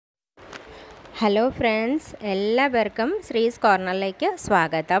Hello friends, എല്ലാവർക്കും ശ്രീസ് കോർണറിലേക്ക്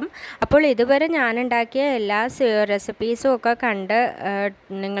സ്വാഗതം. അപ്പോൾ ഇതുവരെ ഞാനുണ്ടാക്കിയ എല്ലാ റെസിപ്പീസും ഒക്കെ കണ്ട്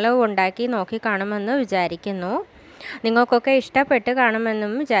നിങ്ങൾ ഉണ്ടാക്കി നോക്കി കാണുമെന്ന് വിചാരിക്കുന്നു. നിങ്ങൾക്കൊക്കെ ഇഷ്ടപ്പെട്ട്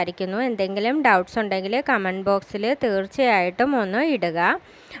കാണുമെന്നും വിചാരിക്കുന്നു. എന്തെങ്കിലും ഡൗട്ട്സ് ഉണ്ടെങ്കിൽ കമൻറ്റ് ബോക്സിൽ തീർച്ചയായിട്ടും ഒന്ന് ഇടുക.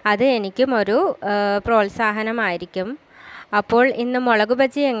 അത് എനിക്കും ഒരു പ്രോത്സാഹനമായിരിക്കും. അപ്പോൾ ഇന്ന് മുളക്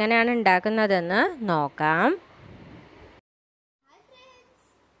ബജി എങ്ങനെയാണ് ഉണ്ടാക്കുന്നതെന്ന് നോക്കാം.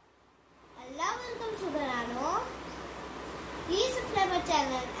 Please subscribe our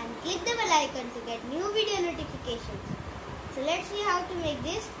channel and click the bell icon to get new video notifications. So let's see how to make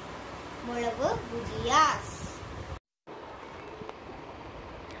this Mulaku bhajiyas.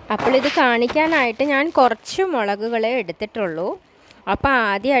 അപ്പോൾ ഇത് കാണിക്കാനായിട്ട് ഞാൻ കുറച്ച് മുളകുകളെ എടുത്തിട്ടുള്ളൂ. അപ്പോൾ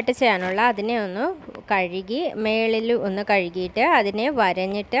ആദ്യമായിട്ട് ചെയ്യാനുള്ള അതിനെ ഒന്ന് കഴുകി മേളിൽ ഒന്ന് കഴുകിയിട്ട് അതിനെ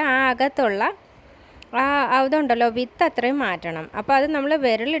വരഞ്ഞിട്ട് ആ അകത്തുള്ള അതുണ്ടല്ലോ വിത്ത് അത്രയും മാറ്റണം. അപ്പോൾ അത് നമ്മൾ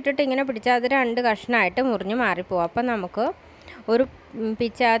വിരലിട്ടിട്ട് ഇങ്ങനെ പിടിച്ചാൽ അത് 2 കഷ്ണമായിട്ട് മുറിഞ്ഞ് മാറിപ്പോവും. അപ്പോൾ നമുക്ക് ഒരു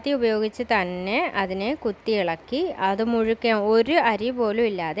പിച്ചാത്തി ഉപയോഗിച്ച് തന്നെ അതിനെ കുത്തി ഇളക്കി അത് മുഴുക്കാൻ ഒരു അരി പോലും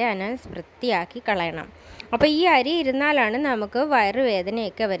ഇല്ലാതെ അതിനെ വൃത്തിയാക്കി കളയണം. അപ്പോൾ ഈ അരി ഇരുന്നാലാണ് നമുക്ക്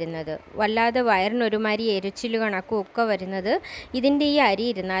വയറുവേദനയൊക്കെ വരുന്നത്, വല്ലാതെ വയറിനൊരുമാതിരി എരിച്ചിൽ കണക്കും ഒക്കെ വരുന്നത് ഇതിൻ്റെ ഈ അരി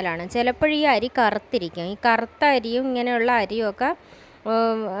ഇരുന്നാലാണ്. ചിലപ്പോൾ ഈ അരി കറുത്തിരിക്കും. ഈ കറുത്ത അരിയും ഇങ്ങനെയുള്ള അരിയൊക്കെ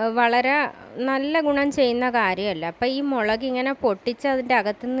വളരെ നല്ല ഗുണം ചെയ്യുന്ന കാര്യമല്ല. അപ്പോൾ ഈ മുളക് ഇങ്ങനെ പൊട്ടിച്ച് അതിൻ്റെ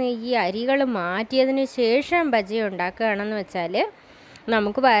അകത്തുനിന്ന് ഈ അരികൾ മാറ്റിയതിന് ശേഷം ബജി ഉണ്ടാക്കുകയാണെന്ന് വെച്ചാൽ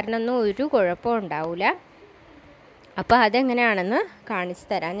നമുക്ക് വയറിനൊന്നും ഒരു കുഴപ്പവും ഉണ്ടാവില്ല. അപ്പോൾ അതെങ്ങനെയാണെന്ന് കാണിച്ചു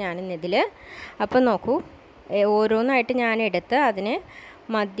തരാം ഞാനിന്നിതിൽ. അപ്പോൾ നോക്കൂ, ഓരോന്നായിട്ട് ഞാനെടുത്ത് അതിനെ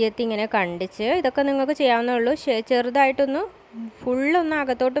മധ്യത്തിൽ ഇങ്ങനെ കണ്ടിച്ച്, ഇതൊക്കെ നിങ്ങൾക്ക് ചെയ്യാവുന്നേ ഉള്ളൂ. ചെറുതായിട്ടൊന്ന് ഫുള്ളൊന്ന്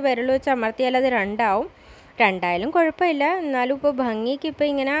അകത്തോട്ട് വിരൽ വെച്ച് അമർത്തിയാൽ അത് രണ്ടായാലും കുഴപ്പമില്ല. എന്നാലും ഇപ്പോൾ ഭംഗിക്ക് ഇപ്പോൾ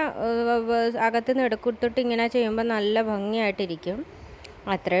ഇങ്ങനെ അകത്തുനിന്ന് എടുത്തിട്ട് ഇങ്ങനെ ചെയ്യുമ്പോൾ നല്ല ഭംഗിയായിട്ടിരിക്കും,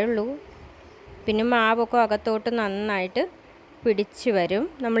 അത്രയേ ഉള്ളൂ. പിന്നെ മാവൊക്കെ അകത്തോട്ട് നന്നായിട്ട് പിടിച്ച് വരും.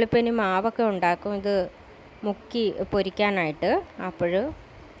 നമ്മളിപ്പോൾ ഇനി മാവൊക്കെ ഉണ്ടാക്കും ഇത് മുക്കി പൊരിക്കാനായിട്ട്, അപ്പോൾ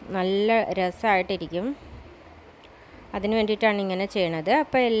നല്ല രസമായിട്ടിരിക്കും. അതിന് വേണ്ടിയിട്ടാണ് ഇങ്ങനെ ചെയ്യണത്.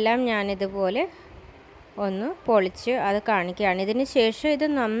 അപ്പോൾ എല്ലാം ഞാനിതുപോലെ ഒന്ന് പൊളിച്ച് അത് കാണിക്കുകയാണ്. ഇതിന് ശേഷം ഇത്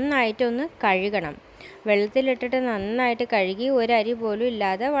നന്നായിട്ടൊന്ന് കഴുകണം. വെള്ളത്തിലിട്ടിട്ട് നന്നായിട്ട് കഴുകി ഒരു അരി പോലും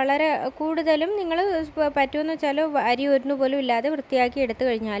ഇല്ലാതെ, വളരെ കൂടുതലും നിങ്ങൾ പറ്റുമെന്ന് വെച്ചാൽ അരി ഒന്നു പോലും ഇല്ലാതെ വൃത്തിയാക്കി എടുത്തു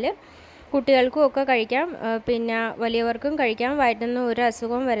കഴിഞ്ഞാൽ കുട്ടികൾക്കും ഒക്കെ കഴിക്കാം, പിന്നെ വലിയവർക്കും കഴിക്കാം. വയറ്റിനൊന്നും ഒരു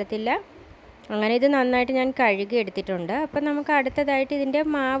അസുഖവും വരത്തില്ല. അങ്ങനെ ഇത് നന്നായിട്ട് ഞാൻ കഴുകി എടുത്തിട്ടുണ്ട്. അപ്പം നമുക്ക് അടുത്തതായിട്ട് ഇതിൻ്റെ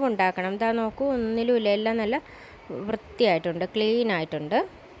മാവ് ഉണ്ടാക്കണം. ഇതാ നോക്കൂ, ഒന്നിലുമില്ല, എല്ലാം നല്ല വൃത്തിയായിട്ടുണ്ട്, ക്ലീൻ ആയിട്ടുണ്ട്.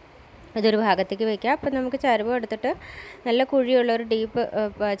 ഇതൊരു ഭാഗത്തേക്ക് വയ്ക്കുക. അപ്പം നമുക്ക് ചരുവം എടുത്തിട്ട് നല്ല കുഴിയുള്ളൊരു ഡീപ്പ്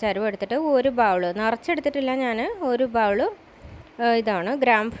ചരുവം എടുത്തിട്ട് ഒരു ബൗൾ നിറച്ചെടുത്തിട്ടില്ല ഞാൻ, ഒരു ബൗൾ ഇതാണ്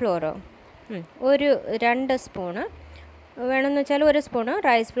ഗ്രാം ഫ്ലോറ്, ഒരു 2 സ്പൂണ് വേണമെന്ന് വെച്ചാൽ 1 സ്പൂണ്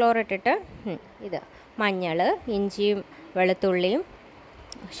റൈസ് ഫ്ലോർ ഇട്ടിട്ട്, ഇത് മഞ്ഞൾ, ഇഞ്ചിയും വെളുത്തുള്ളിയും,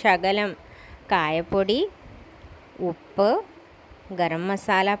 ശകലം കായപ്പൊടി, ഉപ്പ്, ഗരം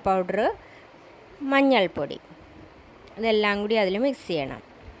മസാല പൗഡർ, മഞ്ഞൾപ്പൊടി, ഇതെല്ലാം കൂടി അതിൽ മിക്സ് ചെയ്യണം.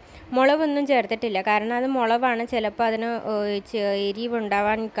 മുളകൊന്നും ചേർത്തിട്ടില്ല, കാരണം അത് മുളകാണ്, ചിലപ്പോൾ അതിന്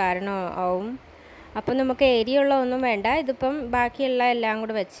എരിവുണ്ടാവാൻ കാരണമാവും. അപ്പം നമുക്ക് എരിയുള്ള ഒന്നും വേണ്ട. ഇതിപ്പം ബാക്കിയുള്ള എല്ലാം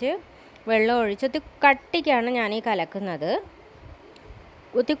കൂടെ വെച്ച് വെള്ളം ഒഴിച്ച് ഒത്തി കട്ടിക്കാണ് ഞാൻ ഈ കലക്കുന്നത്,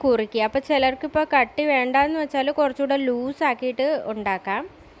 ഒത്തി കുറുക്കി. അപ്പോൾ ചിലർക്കിപ്പോൾ കട്ടി വേണ്ടാന്ന് വെച്ചാൽ കുറച്ചുകൂടെ ലൂസാക്കിയിട്ട് ഉണ്ടാക്കാം.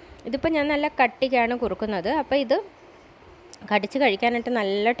 ഇതിപ്പോൾ ഞാൻ നല്ല കട്ടിക്കാണ് കുറുക്കുന്നത്. അപ്പോൾ ഇത് കടിച്ച് കഴിക്കാനായിട്ട്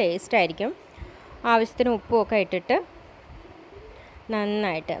നല്ല ടേസ്റ്റായിരിക്കും. ആവശ്യത്തിന് ഉപ്പുമൊക്കെ ഇട്ടിട്ട്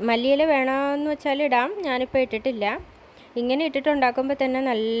നന്നായിട്ട്, മല്ലിയില വേണമെന്ന് വെച്ചാൽ ഇടാം, ഞാനിപ്പോൾ ഇട്ടിട്ടില്ല. ഇങ്ങനെ ഇട്ടിട്ടുണ്ടാക്കുമ്പോൾ തന്നെ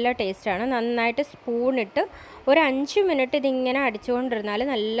നല്ല ടേസ്റ്റാണ്. നന്നായിട്ട് സ്പൂണിട്ട് ഒരു 5 മിനിറ്റ് ഇതിങ്ങനെ അടിച്ചുകൊണ്ടിരുന്നാൽ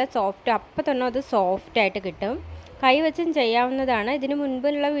നല്ല സോഫ്റ്റ്, അപ്പം തന്നെ അത് സോഫ്റ്റായിട്ട് കിട്ടും. കൈ വെച്ചും ചെയ്യാവുന്നതാണ്. ഇതിന്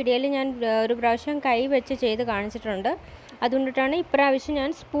മുൻപുള്ള വീഡിയോയിൽ ഞാൻ ഒരു പ്രാവശ്യം കൈ വെച്ച് ചെയ്ത് കാണിച്ചിട്ടുണ്ട്. അതുകൊണ്ടിട്ടാണ് ഇപ്രാവശ്യം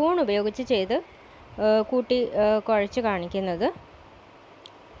ഞാൻ സ്പൂൺ ഉപയോഗിച്ച് ചെയ്ത് കൂട്ടി കുഴച്ച് കാണിക്കുന്നത്.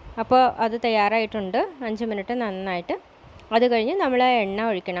 അപ്പോൾ അത് തയ്യാറായിട്ടുണ്ട്. 5 മിനിറ്റ് നന്നായിട്ട്. അത് കഴിഞ്ഞ് നമ്മൾ എണ്ണ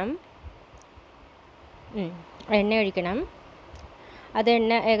ഒഴിക്കണം. അത്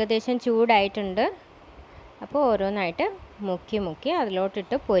എണ്ണ ഏകദേശം ചൂടായിട്ടുണ്ട്. അപ്പോൾ ഓരോന്നായിട്ട് മുക്കി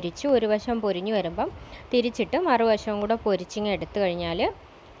അതിലോട്ടിട്ട് പൊരിച്ച്, ഒരു വശം പൊരിഞ്ഞ് വരുമ്പം തിരിച്ചിട്ട് മറുവശവും കൂടെ പൊരിച്ചിങ്ങ് എടുത്തു കഴിഞ്ഞാൽ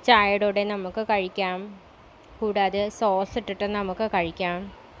ചായയുടെ കൂടെ നമുക്ക് കഴിക്കാം. കൂടാതെ സോസ് ഇട്ടിട്ട് നമുക്ക് കഴിക്കാം.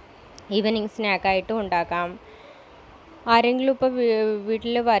 ഈവനിങ് സ്നാക്കായിട്ടും ഉണ്ടാക്കാം. ആരെങ്കിലും ഇപ്പോൾ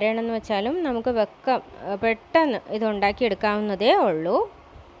വീട്ടിൽ വരണമെന്ന് വെച്ചാലും നമുക്ക് വെക്കാം, പെട്ടെന്ന് ഇത് ഉണ്ടാക്കിയെടുക്കാവുന്നതേ ഉള്ളൂ.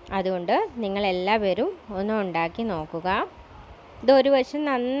 അതുകൊണ്ട് നിങ്ങളെല്ലാവരും ഒന്ന് ഉണ്ടാക്കി നോക്കുക. ഇതൊരു വശം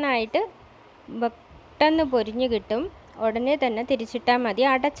നന്നായിട്ട് പെട്ടെന്ന് പൊരിഞ്ഞ് കിട്ടും. ഉടനെ തന്നെ തിരിച്ചിട്ടാൽ മതി.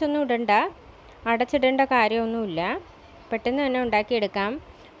 അടച്ചൊന്നും ഇടണ്ട, അടച്ചിടേണ്ട കാര്യമൊന്നുമില്ല. പെട്ടെന്ന് തന്നെ ഉണ്ടാക്കിയെടുക്കാം.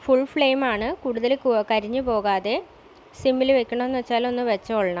 ഫുൾ ഫ്ലെയിമാണ്, കൂടുതൽ കരിഞ്ഞു പോകാതെ സിമ്മിൽ വെക്കണമെന്ന് വെച്ചാൽ ഒന്ന്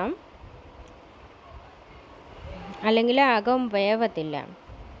വെച്ചോളണം, അല്ലെങ്കിൽ അകം വേവത്തില്ല.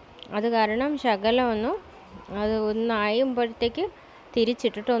 അത് കാരണം ശകലം അത് ഒന്നായുമ്പോഴത്തേക്ക്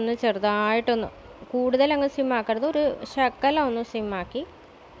തിരിച്ചിട്ടിട്ട് ഒന്ന് ചെറുതായിട്ടൊന്ന്, കൂടുതൽ അങ്ങ് സിമ്മാക്കരുത്, ഒരു ശകലം ഒന്ന് സിമ്മാക്കി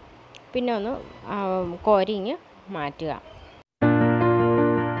പിന്നെ ഒന്ന് കോരിഞ്ഞ് മാറ്റുക.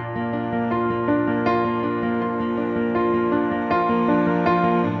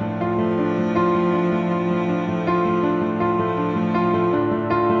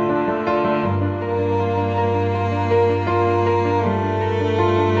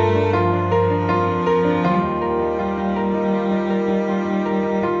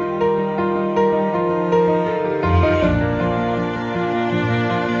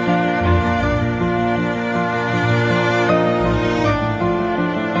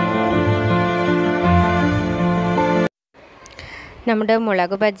 നമ്മുടെ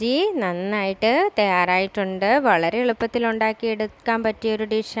മുളക് ബജി നന്നായിട്ട് തയ്യാറായിട്ടുണ്ട്. വളരെ എളുപ്പത്തിൽ ഉണ്ടാക്കിയെടുക്കാൻ പറ്റിയൊരു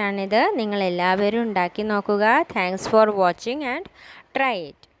ഡിഷാണിത്. നിങ്ങളെല്ലാവരും ഉണ്ടാക്കി നോക്കുക. Thanks for watching and try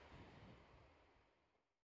it.